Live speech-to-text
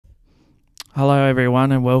Hello,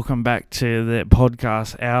 everyone, and welcome back to the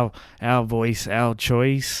podcast, Our Voice, Our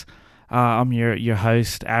Choice. I'm your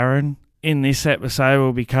host, Aaron. In this episode,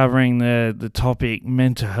 we'll be covering the topic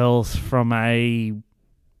mental health from a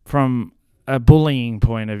bullying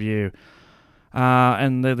point of view.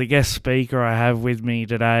 And the guest speaker I have with me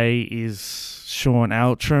today is Sean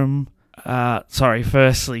Outram.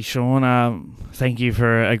 Firstly, Sean, thank you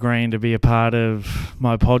for agreeing to be a part of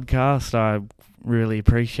my podcast. I really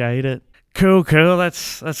appreciate it. Cool.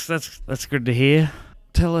 That's good to hear.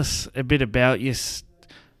 Tell us a bit about yourself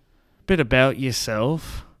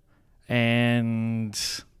and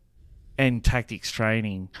tactics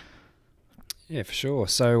training. Yeah, for sure.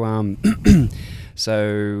 So, I've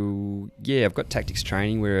got tactics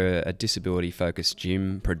training. We're a disability-focused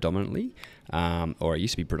gym predominantly, or it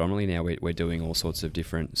used to be predominantly. Now we're doing all sorts of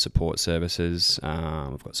different support services.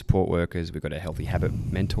 We've got support workers. We've got a healthy habit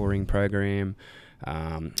mentoring program.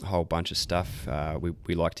 A whole bunch of stuff.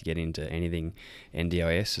 We like to get into anything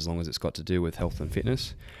NDIS as long as it's got to do with health and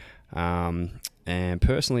fitness. And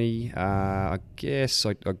personally, I guess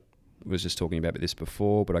I was just talking about this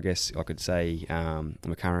before, but I guess I could say I'm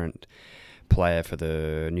a current player for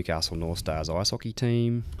the Newcastle North Stars ice hockey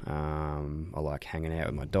team. I like hanging out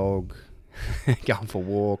with my dog, going for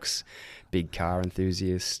walks, big car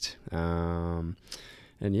enthusiast. And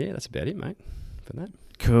yeah, that's about it, mate, for that.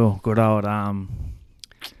 Cool. Good old,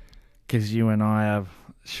 because you and I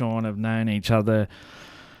Sean, have known each other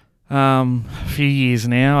a few years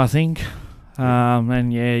now, I think.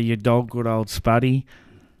 And yeah, your dog, good old Spuddy.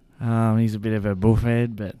 He's a bit of a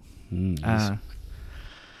buffhead, but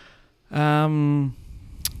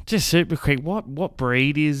just super quick, what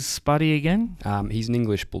breed is Spuddy again? He's an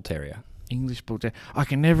English Bull Terrier. English Bull Terrier. I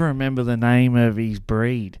can never remember the name of his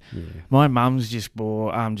breed. Yeah. My mum's just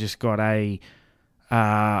got a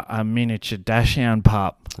miniature dachshund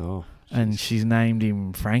pup. Oh, and she's named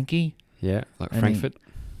him Frankie. Yeah, like Frankfurt.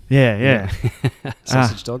 Yeah.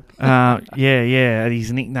 Sausage dog. Yeah. And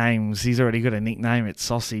his nicknames, he's already got a nickname. It's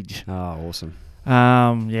Sausage. Oh, awesome.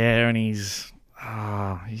 Yeah, and he's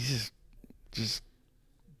just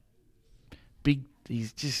big. He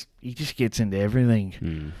just gets into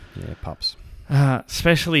everything. Yeah, pups.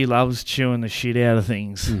 Especially loves chewing the shit out of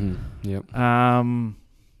things. Mm-hmm. Yep.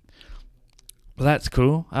 Well, that's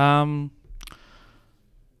cool.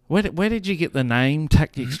 Where did you get the name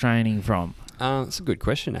tactics training from? It's a good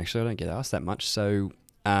question, actually. I don't get asked that much. So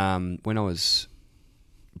when I was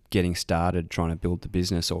getting started trying to build the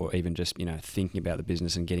business, or even just thinking about the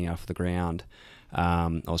business and getting off the ground,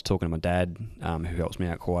 I was talking to my dad, who helps me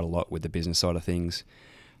out quite a lot with the business side of things,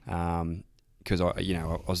 because I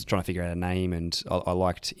was trying to figure out a name, and I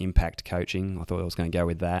liked impact coaching. I thought I was going to go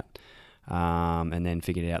with that, and then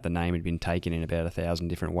figured out the name had been taken in about 1,000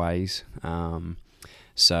 different ways.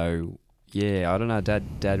 So yeah, I don't know,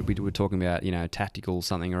 Dad, we were talking about, tactical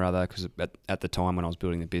something or other, because at the time when I was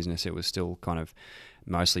building the business, it was still kind of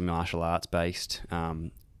mostly martial arts based,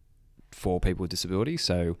 for people with disabilities.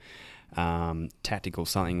 So tactical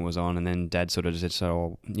something was on, and then Dad sort of just said,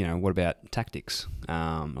 so, what about tactics?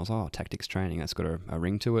 I was like, tactics training, that's got a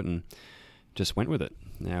ring to it, and just went with it.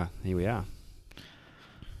 Now, here we are.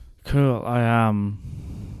 Cool.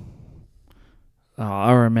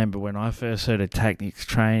 I remember when I first heard of tactics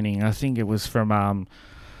training, I think it was from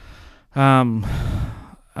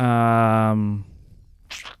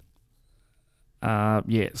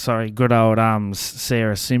good old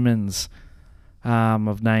Sarah Simmons.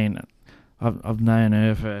 I've known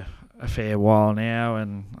her for a fair while now,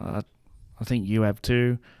 and I think you have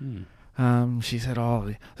too. She said,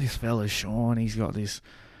 "Oh, this fella Sean, he's got this,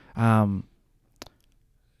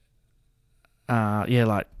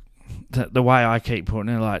 like." The way I keep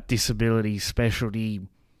putting it, like disability specialty,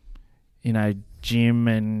 gym,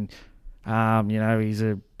 and he's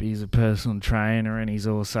a personal trainer, and he's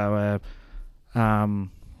also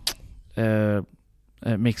a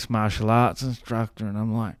mixed martial arts instructor. And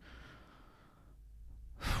I'm like,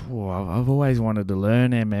 I've always wanted to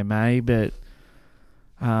learn MMA, but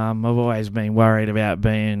I've always been worried about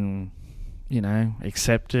being,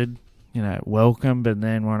 accepted, welcome. But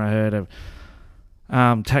then when I heard of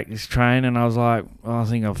tactics training, I was like, I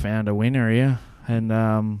think I've found a winner here. And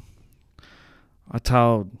I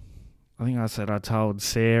told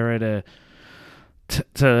Sarah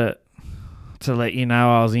to let you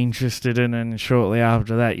know I was interested in, and shortly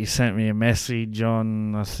after that you sent me a message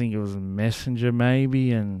on, I think it was a Messenger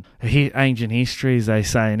maybe, and ancient history, as they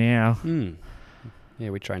say now.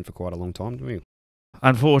 Yeah, we trained for quite a long time, didn't we?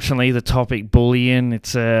 Unfortunately, the topic bullying,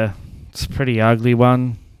 it's a pretty ugly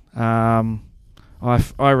one.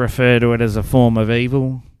 I refer to it as a form of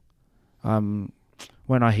evil.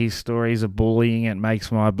 when I hear stories of bullying, it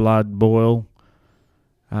makes my blood boil.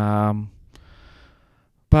 But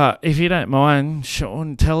if you don't mind,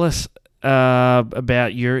 Sean, tell us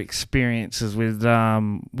about your experiences with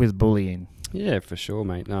bullying. Yeah, for sure,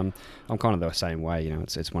 mate. I'm kind of the same way.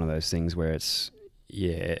 It's one of those things where it's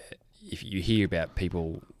if you hear about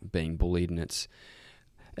people being bullied, and it's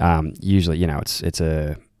usually it's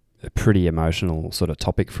a pretty emotional sort of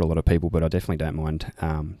topic for a lot of people. But I definitely don't mind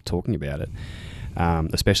talking about it,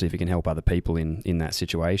 especially if it can help other people in that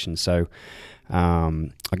situation. So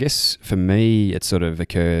I guess for me, it sort of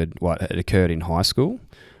occurred in high school.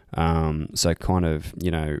 So kind of,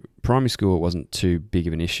 primary school, it wasn't too big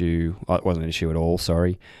of an issue. It wasn't an issue at all,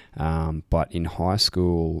 sorry. But in high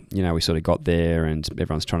school, we sort of got there and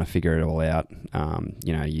everyone's trying to figure it all out.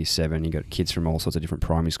 Year 7, you got kids from all sorts of different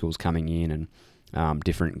primary schools coming in, and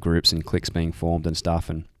different groups and cliques being formed and stuff.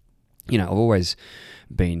 And, I've always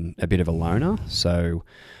been a bit of a loner. So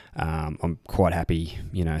I'm quite happy,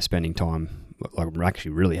 spending time, like I'm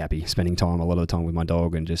actually really happy spending time a lot of the time with my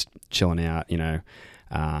dog and just chilling out, in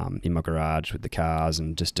my garage with the cars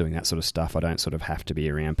and just doing that sort of stuff. I don't sort of have to be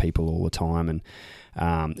around people all the time, and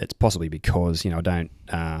it's possibly because I don't.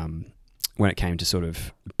 When it came to sort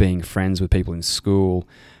of being friends with people in school,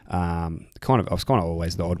 I was kind of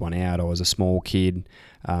always the odd one out. I was a small kid,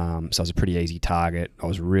 so I was a pretty easy target. I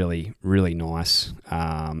was really, really nice.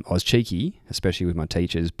 I was cheeky, especially with my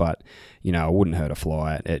teachers, but I wouldn't hurt a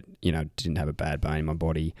fly. It didn't have a bad bone in my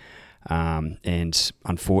body. And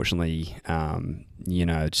unfortunately,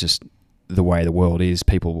 it's just the way the world is.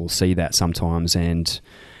 People will see that sometimes and,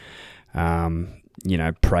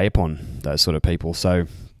 prey upon those sort of people. So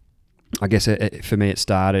I guess for me, it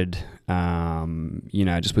started,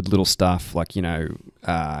 just with little stuff like,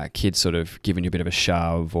 kids sort of giving you a bit of a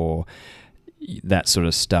shove or that sort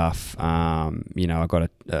of stuff. I got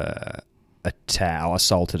a towel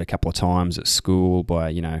assaulted a couple of times at school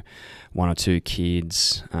by, one or two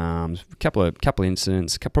kids. A couple of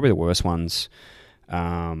incidents. Probably the worst ones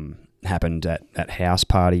happened at house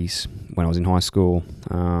parties when I was in high school.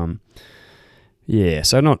 So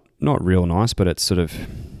not real nice, but it's sort of,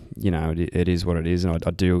 it is what it is, and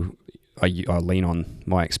I lean on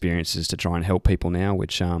my experiences to try and help people now,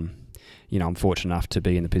 which I'm fortunate enough to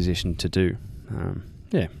be in the position to do.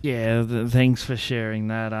 Thanks for sharing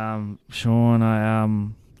that,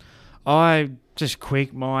 Sean. I just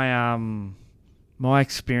quick my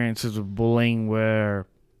experiences with bullying were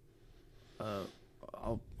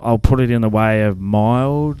I'll put it in the way of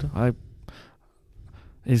mild. I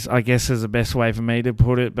guess is the best way for me to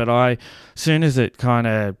put it. But soon as it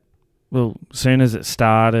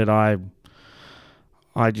started, I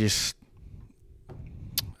just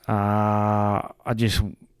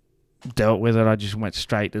dealt with it. I just went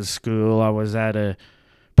straight to school. I was at a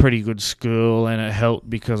pretty good school, and it helped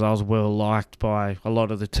because I was well liked by a lot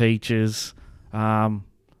of the teachers. I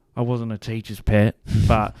wasn't a teacher's pet,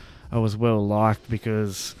 but I was well liked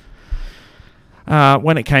because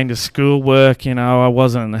when it came to schoolwork, I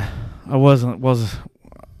wasn't a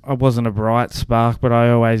bright spark, but I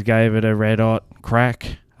always gave it a red hot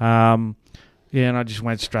crack. And I just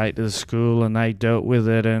went straight to the school, and they dealt with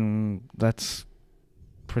it, and that's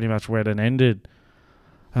pretty much where it ended.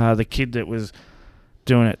 The kid that was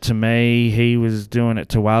doing it to me, he was doing it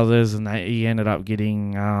to others, and he ended up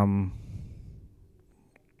getting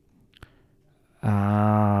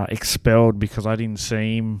expelled because I didn't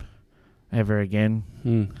see him ever again.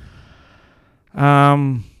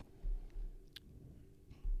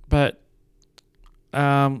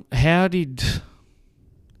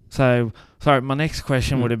 Sorry, my next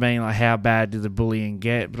question would have been like, how bad did the bullying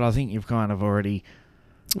get? But I think you've kind of already.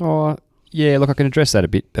 Oh yeah, look, I can address that a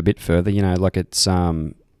bit further. Like it's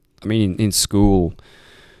in school,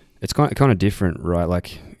 it's kind of different, right?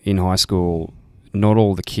 Like in high school, not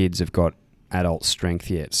all the kids have got adult strength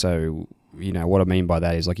yet. So what I mean by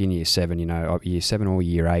that is like in year 7, year 7 or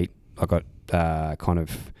year 8, I got kind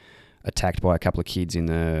of attacked by a couple of kids in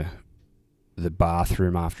the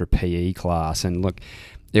bathroom after a PE class, and look,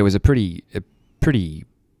 it was a pretty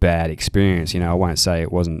bad experience. I won't say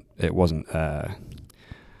it wasn't a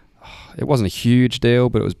huge deal,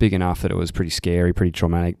 but it was big enough that it was pretty scary, pretty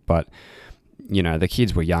traumatic. But the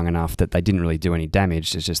kids were young enough that they didn't really do any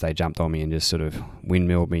damage. It's just they jumped on me and just sort of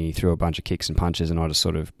windmilled me, threw a bunch of kicks and punches, and I just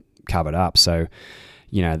sort of covered up. So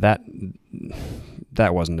that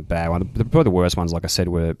wasn't a bad one. Probably the worst ones, like I said,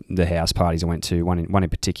 were the house parties I went to. One in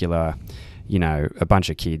particular, a bunch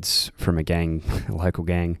of kids from a gang, a local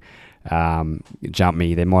gang, jumped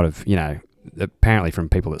me. There might have, apparently from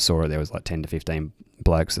people that saw it, there was like 10 to 15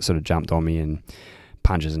 blokes that sort of jumped on me and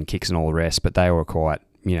punches and kicks and all the rest, but they were quite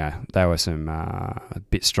they were some a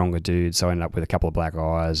bit stronger dudes. So I ended up with a couple of black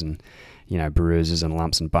eyes and, bruises and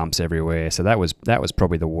lumps and bumps everywhere. So that was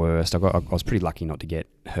probably the worst. I was pretty lucky not to get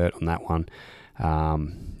hurt on that one.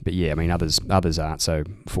 But yeah, I mean, others aren't so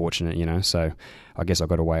fortunate, so I guess I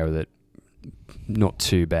got away with it not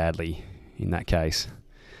too badly in that case.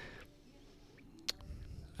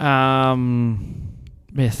 Yeah,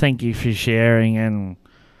 thank you for sharing, and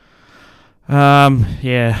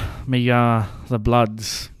the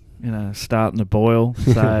blood's starting to boil.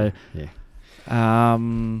 So yeah.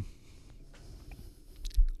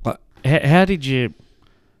 How did you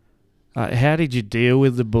deal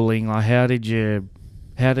with the bullying? Like, how did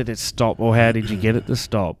it stop, or how did you get it to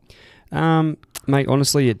stop? Mate,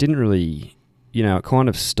 honestly, it didn't really, it kind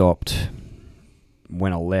of stopped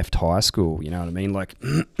when I left high school, you know what I mean? Like,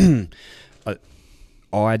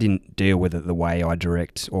 I didn't deal with it the way I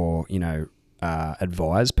direct or,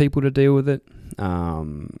 advise people to deal with it.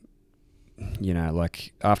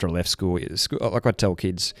 Like after I left school, like I tell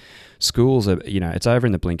kids, schools are, it's over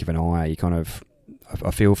in the blink of an eye.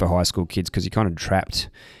 I feel for high school kids because you're kind of trapped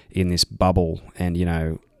in this bubble, and,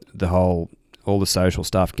 all the social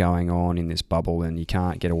stuff going on in this bubble, and you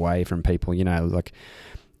can't get away from people, like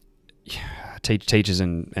teachers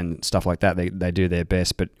and stuff like that. They do their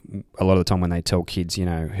best, but a lot of the time when they tell kids,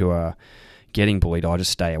 who are getting bullied, I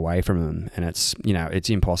just stay away from them, and it's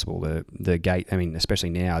impossible. The gate, I mean,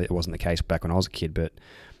 especially now, it wasn't the case back when I was a kid, but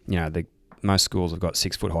most schools have got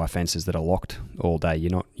 6 foot high fences that are locked all day.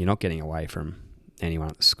 You're not getting away from anyone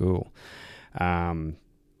at the school.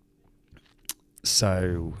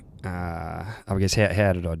 So I guess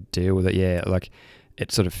how did I deal with it? Yeah, like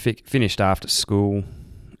it sort of finished after school.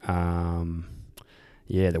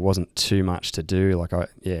 There wasn't too much to do. Like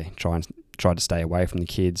tried to stay away from the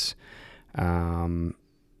kids. It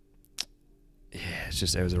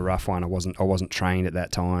was a rough one. I wasn't trained at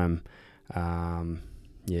that time.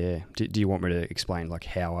 Do you want me to explain like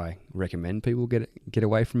how I recommend people get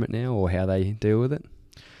away from it now, or how they deal with it?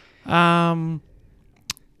 That's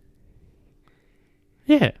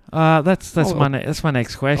my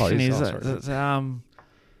next question. Good.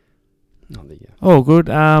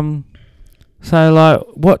 So like,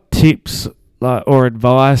 what tips or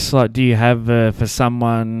advice do you have for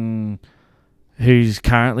someone who's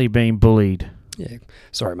currently being bullied? Yeah,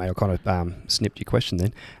 sorry, mate. I kind of snipped your question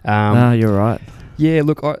then. No, you're right. Yeah,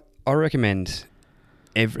 look, I recommend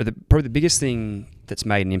probably the biggest thing that's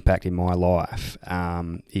made an impact in my life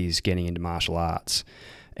is getting into martial arts,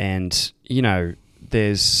 and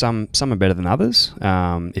there's some are better than others.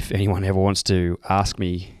 If anyone ever wants to ask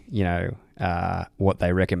me, what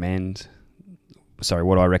I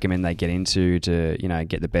recommend they get into to,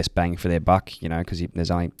 get the best bang for their buck, because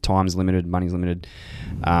there's only time's limited, money's limited.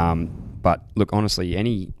 But look, honestly,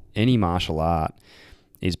 any martial art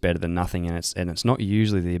is better than nothing, and it's not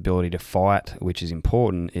usually the ability to fight which is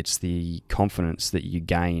important. It's the confidence that you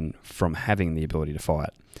gain from having the ability to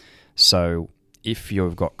fight. So if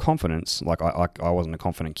you've got confidence, like I wasn't a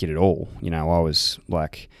confident kid at all. I was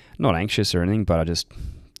like not anxious or anything, but I just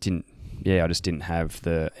didn't have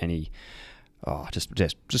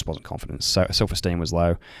just wasn't confident. So self-esteem was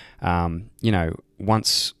low.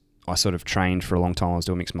 Once I sort of trained for a long time, I was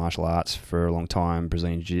doing mixed martial arts for a long time,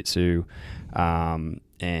 Brazilian Jiu-Jitsu, and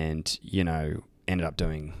ended up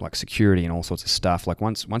doing like security and all sorts of stuff. Like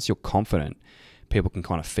once you're confident, people can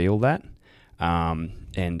kind of feel that,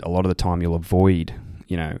 and a lot of the time you'll avoid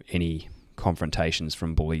any confrontations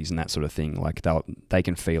from bullies and that sort of thing. Like they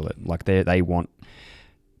can feel it. Like they want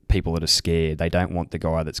people that are scared. They don't want the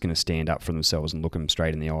guy that's going to stand up for themselves and look them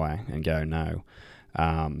straight in the eye and go no.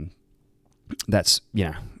 That's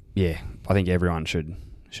I think everyone should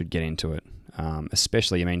get into it,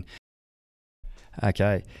 especially, I mean,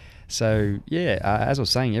 okay, so as I was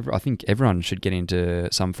saying, I think everyone should get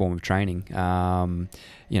into some form of training.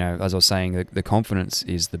 As I was saying, the confidence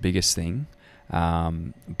is the biggest thing,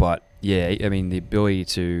 but I mean, the ability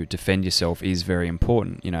to defend yourself is very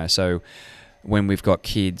important. So when we've got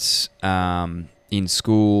kids in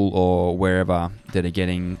school or wherever that are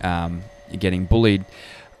getting bullied,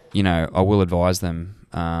 I will advise them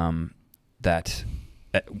that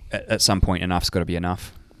at some point enough's got to be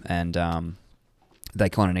enough, and they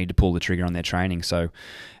kind of need to pull the trigger on their training. So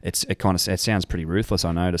it sounds pretty ruthless,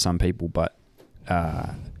 I know, to some people, but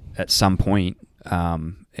at some point,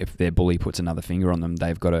 if their bully puts another finger on them,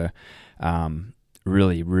 they've got to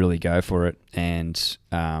really, really go for it and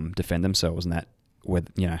defend themselves. And that,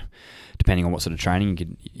 depending on what sort of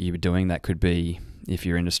training you were doing, that could be, if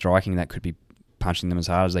you're into striking, that could be punching them as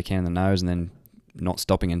hard as they can in the nose and then not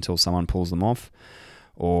stopping until someone pulls them off.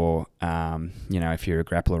 Or, if you're a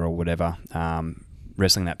grappler or whatever,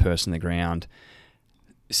 wrestling that person to the ground,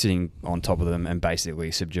 sitting on top of them and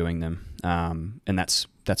basically subduing them. And that's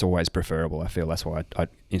always preferable. I feel that's why I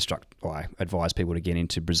advise people to get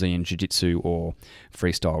into Brazilian Jiu-Jitsu or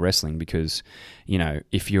freestyle wrestling, because,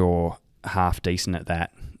 if you're half decent at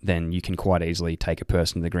that, then you can quite easily take a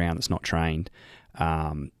person to the ground that's not trained.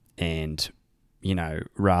 And,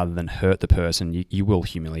 rather than hurt the person, you will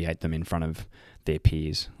humiliate them in front of their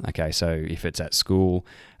peers. Okay, so if it's at school,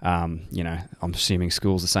 I'm assuming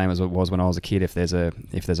school's the same as it was when I was a kid. If there's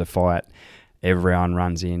a fight, everyone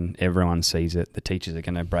runs in, everyone sees it. The teachers are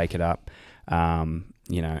going to break it up. And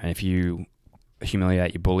if you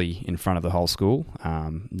humiliate your bully in front of the whole school,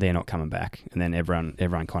 they're not coming back. And then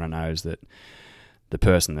everyone kind of knows that the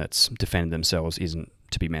person that's defended themselves isn't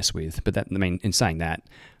to be messed with. But in saying that,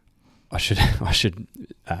 I should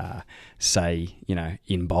say,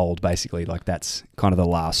 in bold, basically, like that's kind of the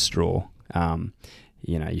last straw.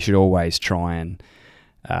 You should always try and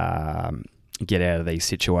get out of these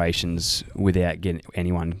situations without getting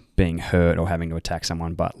anyone being hurt or having to attack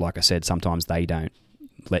someone. But like I said, sometimes they don't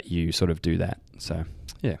let you sort of do that. So,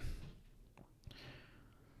 yeah.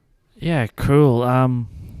 Yeah, cool.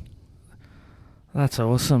 That's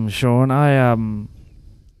awesome, Sean.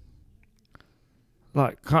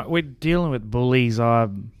 We're dealing with bullies.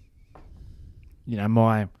 I'm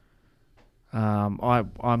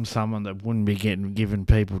someone that wouldn't be giving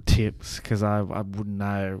people tips because I wouldn't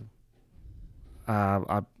know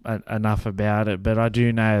enough about it. But I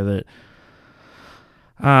do know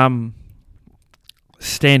that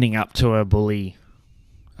standing up to a bully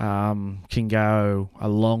can go a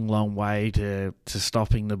long, long way to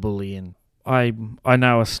stopping the bullying. I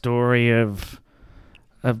know a story of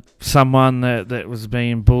someone that was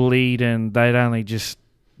being bullied, and they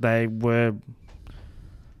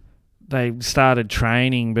started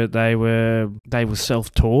training, but they were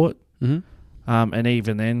self-taught. Mm-hmm. And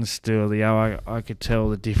even then, still, I could tell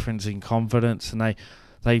the difference in confidence, and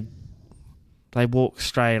they walked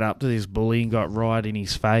straight up to this bully and got right in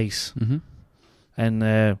his face, mm-hmm. and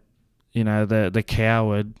the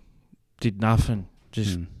coward did nothing,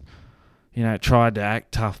 just. Tried to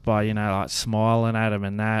act tough by, like smiling at him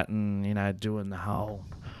and that, and, doing the whole,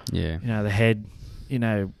 the head,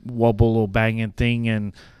 wobble or banging thing,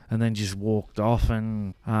 and then just walked off,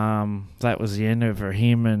 and that was the end of it for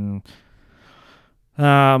him. And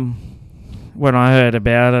when I heard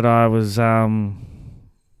about it, I was,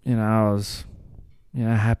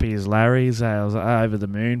 happy as Larry's. I was over the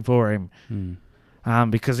moon for him.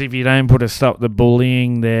 Because if you don't put a stop to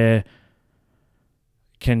bullying, there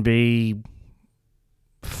can be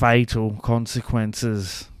fatal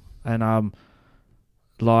consequences, and and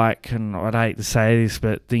I'd hate to say this,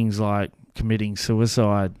 but things like committing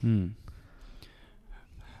suicide.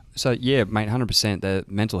 So yeah, mate, 100%. The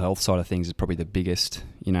mental health side of things is probably the biggest.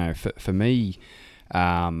 For me,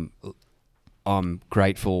 I'm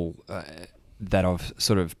grateful that I've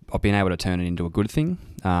been able to turn it into a good thing.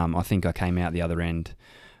 I think I came out the other end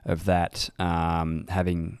of that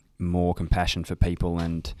having more compassion for people,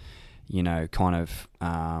 and I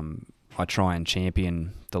try and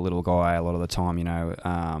champion the little guy a lot of the time,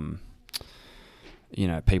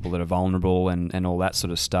 people that are vulnerable and all that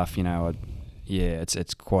sort of stuff.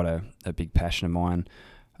 It's quite a big passion of mine.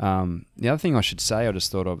 The other thing I should say, I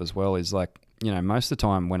just thought of as well, is most of the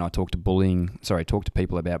time when I talk to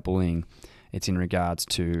people about bullying, it's in regards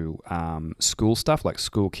to school stuff, like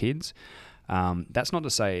school kids. That's not to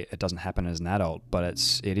say it doesn't happen as an adult, but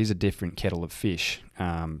it is a different kettle of fish.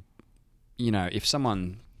 If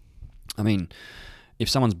someone's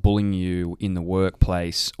bullying you in the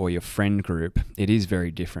workplace or your friend group, it is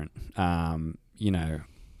very different.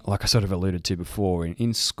 Like I sort of alluded to before,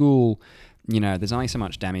 in school, there's only so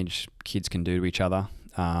much damage kids can do to each other.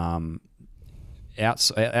 Outside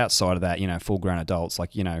of that, full-grown adults,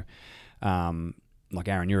 like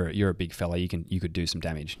Aaron, you're a big fella. You could do some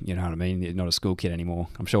damage. You know what I mean? You're not a school kid anymore.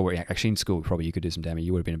 I'm sure actually in school probably you could do some damage.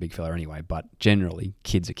 You would have been a big fella anyway. But generally,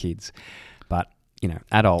 kids are kids. But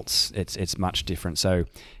adults, it's much different. So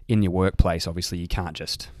in your workplace, obviously you can't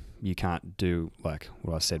do like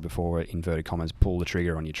what I said before, inverted commas, pull the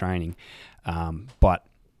trigger on your training. But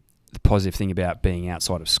the positive thing about being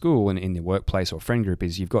outside of school and in the workplace or friend group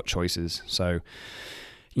is you've got choices. So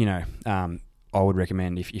I would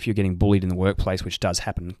recommend if you're getting bullied in the workplace, which does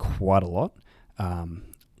happen quite a lot, I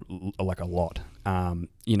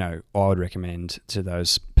would recommend to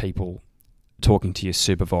those people talking to your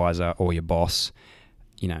supervisor or your boss,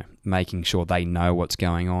 making sure they know what's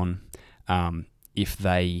going on. If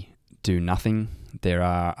they do nothing, there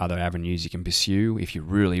are other avenues you can pursue if you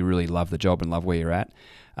really, really love the job and love where you're at.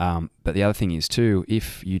 But the other thing is too,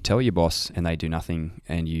 if you tell your boss and they do nothing,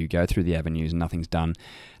 and you go through the avenues and nothing's done,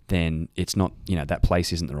 then it's not, that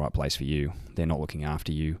place isn't the right place for you. They're not looking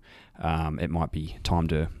after you. It might be time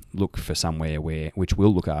to look for somewhere which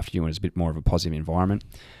will look after you and is a bit more of a positive environment.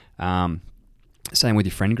 Same with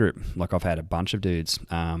your friend group. Like, I've had a bunch of dudes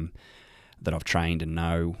that I've trained and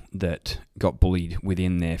know that got bullied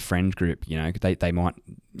within their friend group. They might,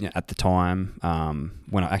 at the time,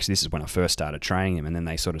 this is when I first started training them, and then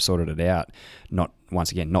they sort of sorted it out. Not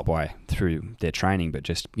by through their training, but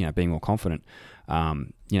just being more confident.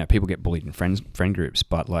 People get bullied in friend groups,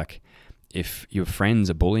 but like, if your friends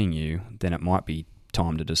are bullying you, then it might be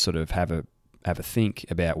time to just sort of have a think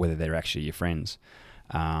about whether they're actually your friends.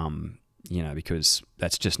 Because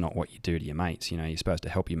that's just not what you do to your mates. You're supposed to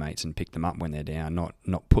help your mates and pick them up when they're down,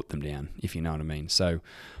 not put them down, if you know what I mean. So,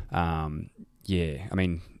 the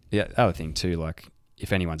other thing too, like,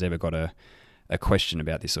 if anyone's ever got a question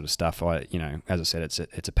about this sort of stuff, as I said, it's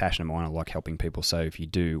a passion of mine. I like helping people. So if you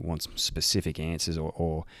do want some specific answers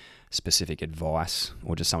or specific advice,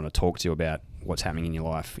 or just someone to talk to about what's happening in your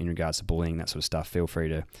life in regards to bullying, that sort of stuff, feel free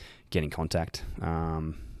to get in contact.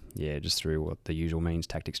 Just through the usual means,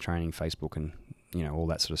 tactics training, Facebook, and all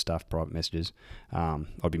that sort of stuff, private messages.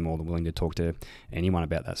 I'd be more than willing to talk to anyone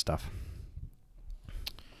about that stuff.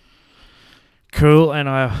 Cool, and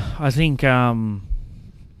I think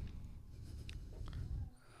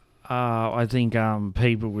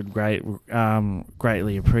people would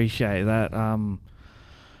greatly appreciate that.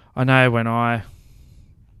 I know when I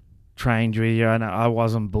trained with you, I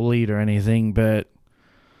wasn't bullied or anything, but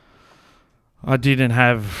I didn't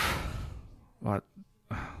have,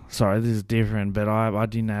 this is different, but I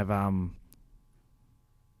didn't have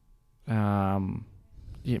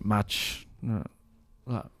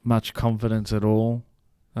much confidence at all.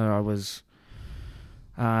 I was,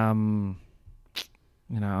 I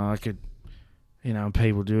could,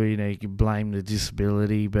 people do, you could blame the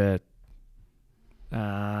disability, but,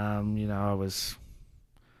 I was,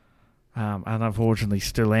 and unfortunately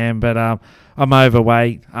still am, but I'm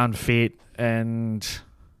overweight, unfit, and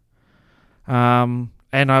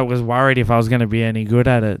I was worried if I was going to be any good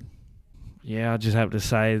at it. Yeah, I just have to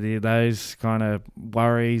say those kind of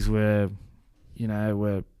worries were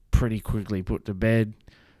pretty quickly put to bed.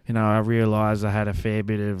 I realised I had a fair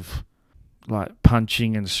bit of like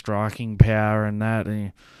punching and striking power and that,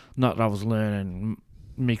 and not that I was learning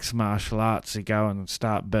mixed martial arts to go and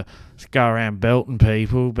go around belting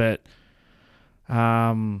people, but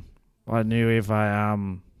I knew if I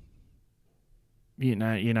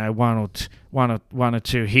one or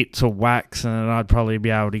two hits or whacks, and then I'd probably be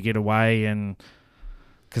able to get away, and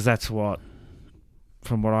because that's what,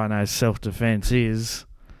 from what I know, self-defense is.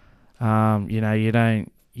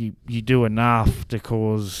 You do enough to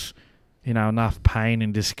cause enough pain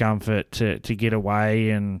and discomfort to get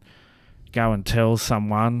away and go and tell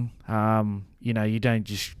someone. You don't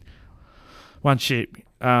just, once you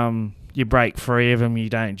break free of them, you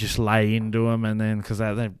don't just lay into them, and then because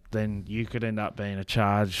then you could end up being a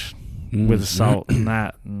charge with assault and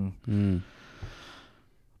that.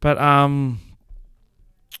 But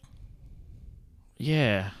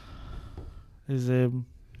is there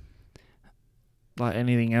like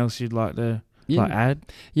anything else you'd like to add?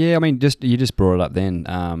 Yeah, I mean, you just brought it up then,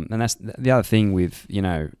 and that's the other thing with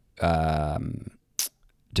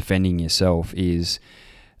defending yourself is,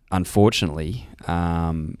 unfortunately,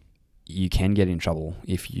 you can get in trouble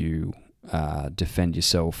if you defend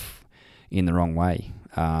yourself in the wrong way.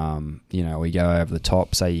 Or you go over the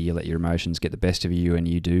top. Say you let your emotions get the best of you, and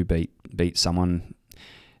you do beat someone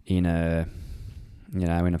in a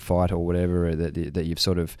fight or whatever that you've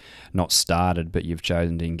sort of not started, but you've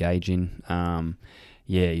chosen to engage in.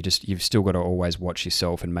 You've still got to always watch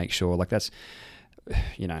yourself and make sure, like, that's,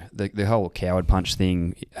 the whole coward punch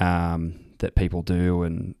thing that people do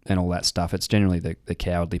and all that stuff. It's generally the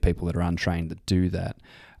cowardly people that are untrained that do that.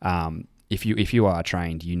 If you are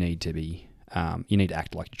trained, you need to be, you need to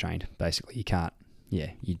act like you're trained. Basically, you can't.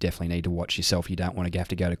 Yeah, you definitely need to watch yourself. You don't want to have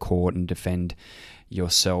to go to court and defend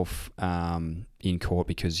yourself in court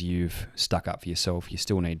because you've stuck up for yourself. You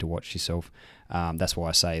still need to watch yourself. That's why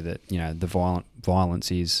I say that the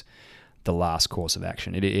violence is the last course of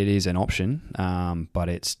action. It is an option, but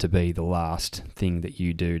it's to be the last thing that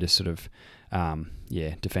you do to sort of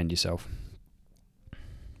defend yourself.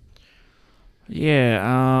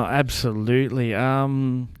 Yeah, absolutely.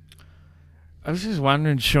 I was just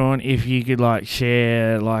wondering, Sean, if you could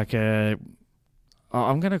share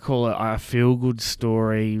I'm going to call it a feel-good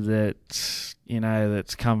story that's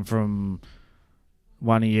come from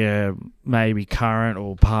one of your maybe current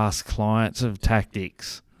or past clients of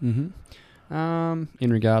tactics. Mm-hmm. In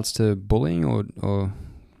regards to bullying or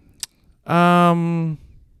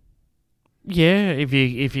Yeah,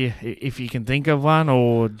 if you can think of one,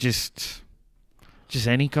 or just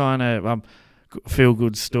any kind of feel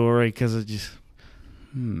good story, because it just.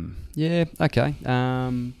 Yeah. Okay.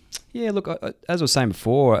 Yeah. Look, as I was saying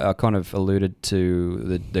before, I kind of alluded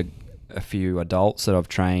to a few adults that I've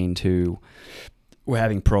trained who were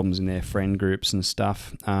having problems in their friend groups and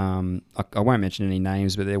stuff. I won't mention any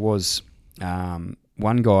names, but there was one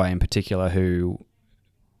guy in particular who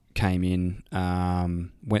came in.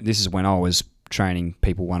 This is when I was training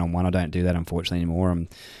people one-on-one. I don't do that, unfortunately, anymore. I'm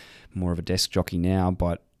more of a desk jockey now.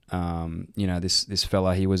 But this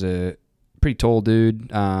fella, he was a pretty tall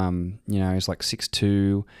dude. He's like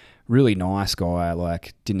 6'2", really nice guy.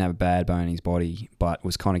 Like, didn't have a bad bone in his body, but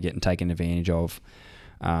was kind of getting taken advantage of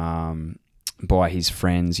by his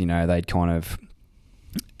friends. They'd kind of.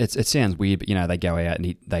 It sounds weird, but they'd go out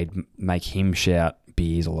and they'd make him shout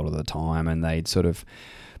beers a lot of the time, and they'd sort of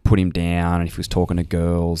put him down. And if he was talking to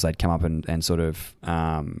girls, they'd come up and sort of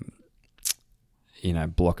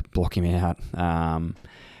block him out.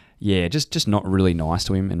 Just not really nice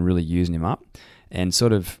to him and really using him up. And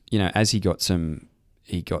sort of, as he got some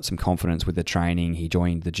confidence with the training, he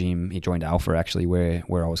joined the gym. He joined Alpha, actually,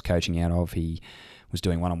 where I was coaching out of. He was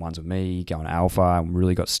doing one-on-ones with me, going to Alpha, and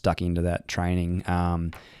really got stuck into that training.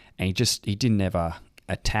 And he didn't ever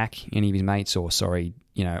attack any of his mates, or they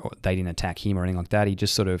didn't attack him or anything like that. He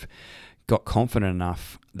just sort of got confident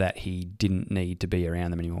enough that he didn't need to be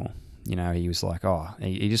around them anymore. He was like,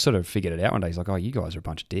 he just sort of figured it out one day. He's like, you guys are a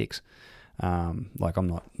bunch of dicks. Like, I'm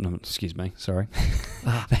not, excuse me, sorry.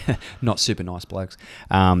 Not super nice blokes.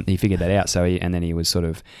 He figured that out. And then he was sort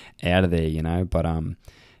of out of there, but,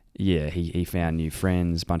 he found new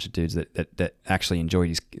friends, a bunch of dudes that actually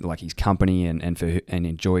enjoyed his company and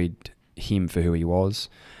enjoyed him for who he was.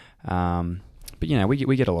 But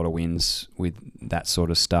we get a lot of wins with that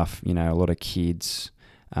sort of stuff. A lot of kids,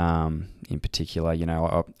 in particular.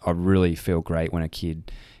 I really feel great when a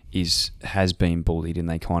kid has been bullied and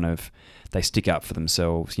they stick up for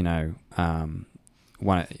themselves. I'm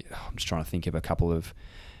just trying to think of a couple of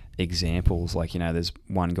examples. Like, there's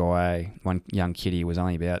one young kid, he was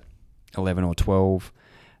only about 11 or 12.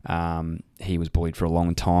 He was bullied for a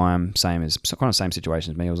long time. Same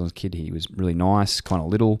situation as me. I was a kid. He was really nice, kind of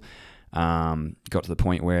little. Got to the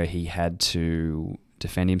point where he had to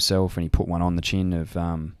defend himself, and he put one on the chin of,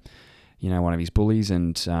 one of his bullies,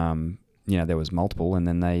 and there was multiple. And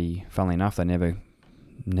then funnily enough, they never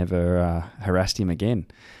harassed him again,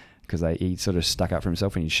 because he sort of stuck up for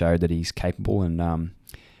himself and he showed that he's capable. And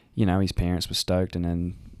his parents were stoked. And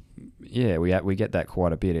then we get that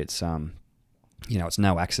quite a bit. It's it's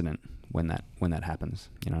no accident when that happens.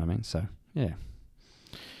 You know what I mean? So yeah.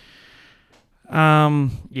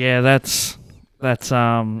 That's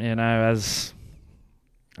as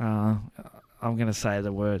I'm going to say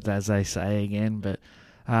the words as they say again, but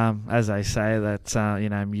as they say, that's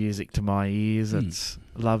music to my ears. It's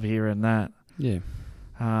love hearing that. Yeah.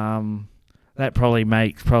 That probably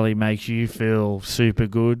makes you feel super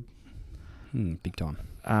good. Big time.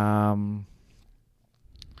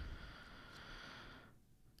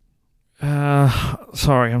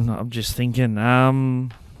 Sorry, I'm just thinking.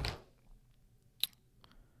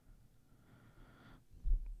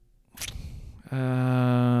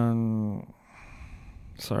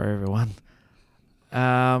 Sorry, everyone.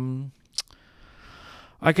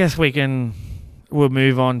 I guess we'll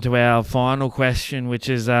move on to our final question, which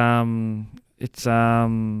is it's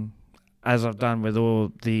as I've done with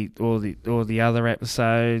all the other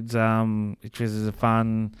episodes, which was a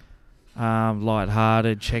fun,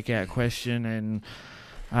 light-hearted checkout question. And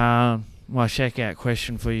my checkout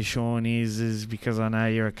question for you, Sean, is because I know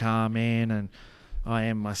you're a car man and I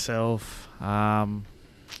am myself.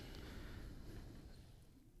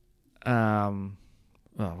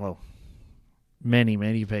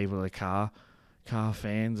 Many people are car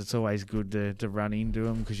fans. It's always good to run into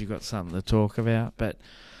them because you've got something to talk about. But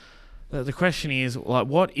the question is, like,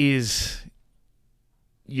 what is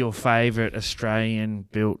your favourite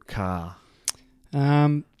Australian-built car?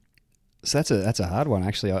 So that's a hard one,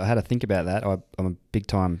 actually. I had to think about that. I'm a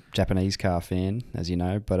big-time Japanese car fan, as you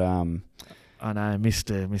know, but I know,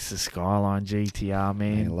 Mr. Skyline GTR,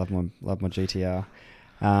 man. Yeah, love my GTR.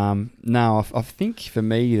 No, I think for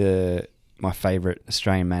me my favourite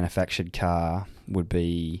Australian manufactured car would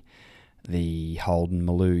be the Holden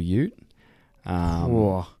Maloo Ute.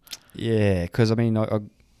 Yeah, because I mean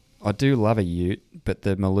I do love a Ute, but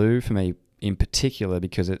the Maloo for me in particular,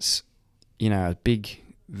 because it's a big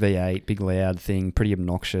V8, big loud thing, pretty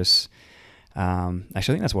obnoxious. Actually, I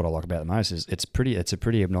think that's what I like about it the most. Is it's a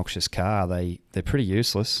pretty obnoxious car. They're pretty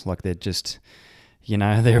useless. Like they're just,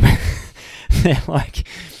 they're they're like,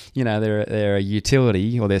 they're a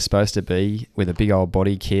utility, or they're supposed to be, with a big old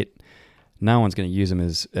body kit. No one's going to use them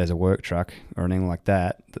as a work truck or anything like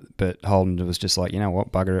that. But Holden was just like, you know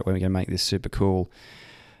what, bugger it, we're going to make this super cool,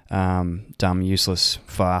 dumb, useless,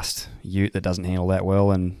 fast ute that doesn't handle that well,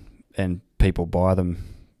 and people buy them.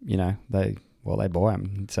 They buy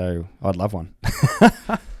them. So I'd love one. I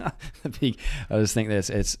just think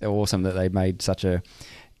it's awesome that they made such a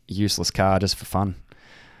useless car just for fun.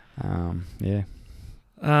 Yeah.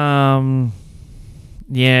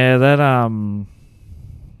 Yeah, that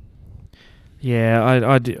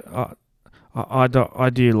yeah, I do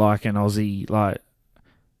like an Aussie, like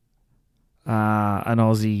an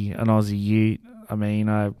Aussie ute. I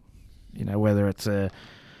mean, whether it's a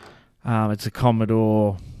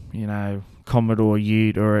Commodore, Commodore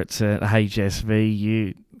ute, or it's a HSV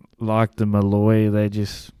ute, like the Malloy, they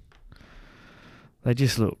just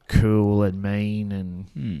look cool and mean, and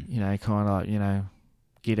kind of like,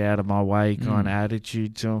 get out of my way kind of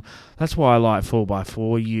attitude to them. That's why I like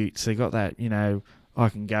 4x4 utes. They got that, I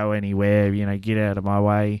can go anywhere, get out of my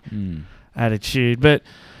way attitude. But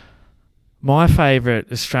my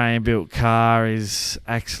favourite Australian built car is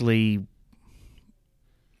actually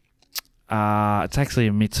it's actually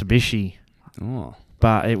a Mitsubishi. Oh.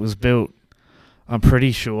 But it was built, I'm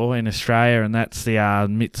pretty sure, in Australia, and that's the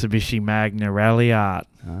Mitsubishi Magna Rally Art.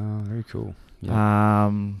 Oh, very cool.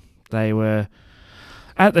 Yeah. They were,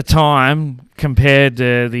 at the time, compared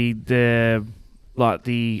to the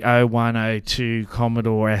 0102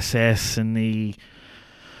 Commodore SS and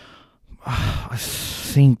I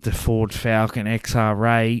think the Ford Falcon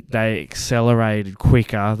XR8, they accelerated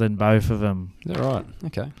quicker than both of them. Is that right?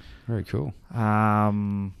 Okay. Very cool.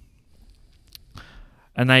 And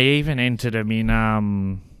they even entered them in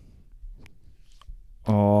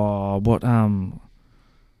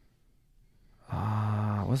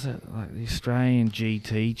was it like the Australian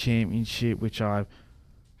GT Championship, which I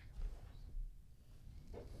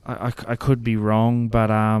could be wrong, but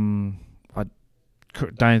I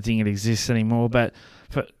don't think it exists anymore. But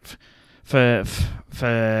for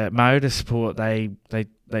motorsport,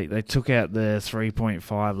 they took out the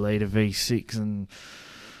 3.5 litre V6 and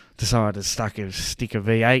decided to stick a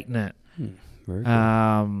V8 in it. Very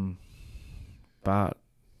cool. But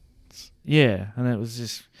yeah, and it was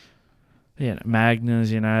just, Magnas,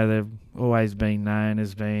 they've always been known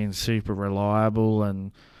as being super reliable,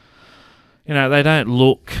 and they don't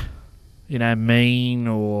look, mean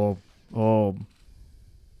or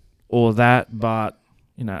that, but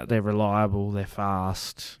they're reliable, they're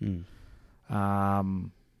fast.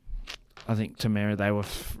 I think Tamera, they were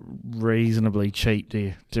reasonably cheap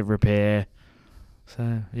to repair.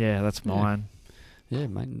 So yeah, that's mine. Yeah,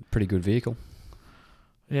 mate, pretty good vehicle.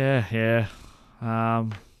 Yeah.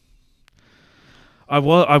 I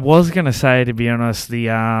was gonna say, to be honest, the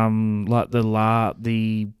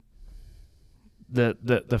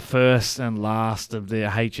first and last of the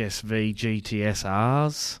HSV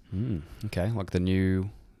GTSRs. Okay, like the new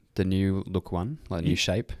look one, like new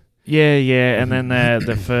shape. Yeah, and then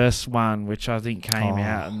the first one, which I think came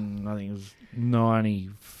out in, I think it was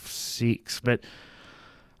 96, but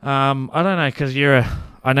I don't know, because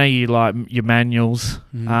I know you like your manuals,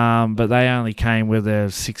 but they only came with a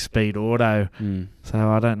 6-speed auto, so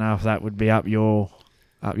I don't know if that would be up your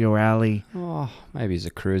alley. Oh, maybe it's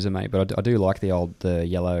a cruiser, mate, but I do like the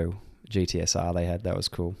yellow GTSR they had. That was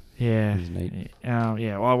cool. Yeah, it was neat.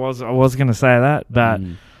 Yeah. Well, I was going to say that, but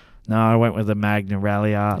no, I went with the Magna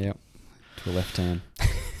Rally Art. Yep, to a left turn.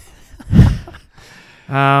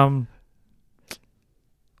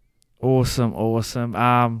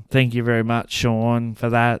 Awesome. Thank you very much, Sean,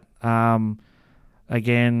 for that.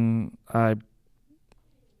 Again, a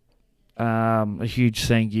huge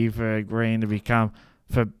thank you for agreeing to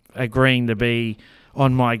be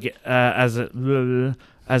on my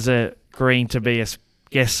agreeing to be a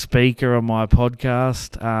guest speaker on my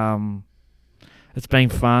podcast. It's been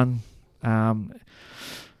fun.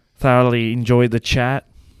 Thoroughly enjoyed the chat,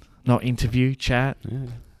 not interview, chat.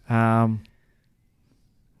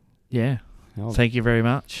 Yeah. Thank you very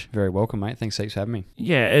much. Very welcome, mate. Thanks heaps for having me.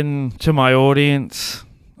 Yeah, and to my audience,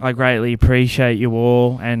 I greatly appreciate you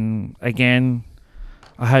all. And again,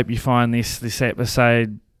 I hope you find this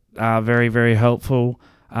episode very, very helpful.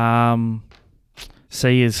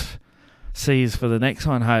 See yous for the next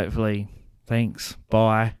one, hopefully. Thanks.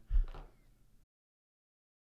 Bye.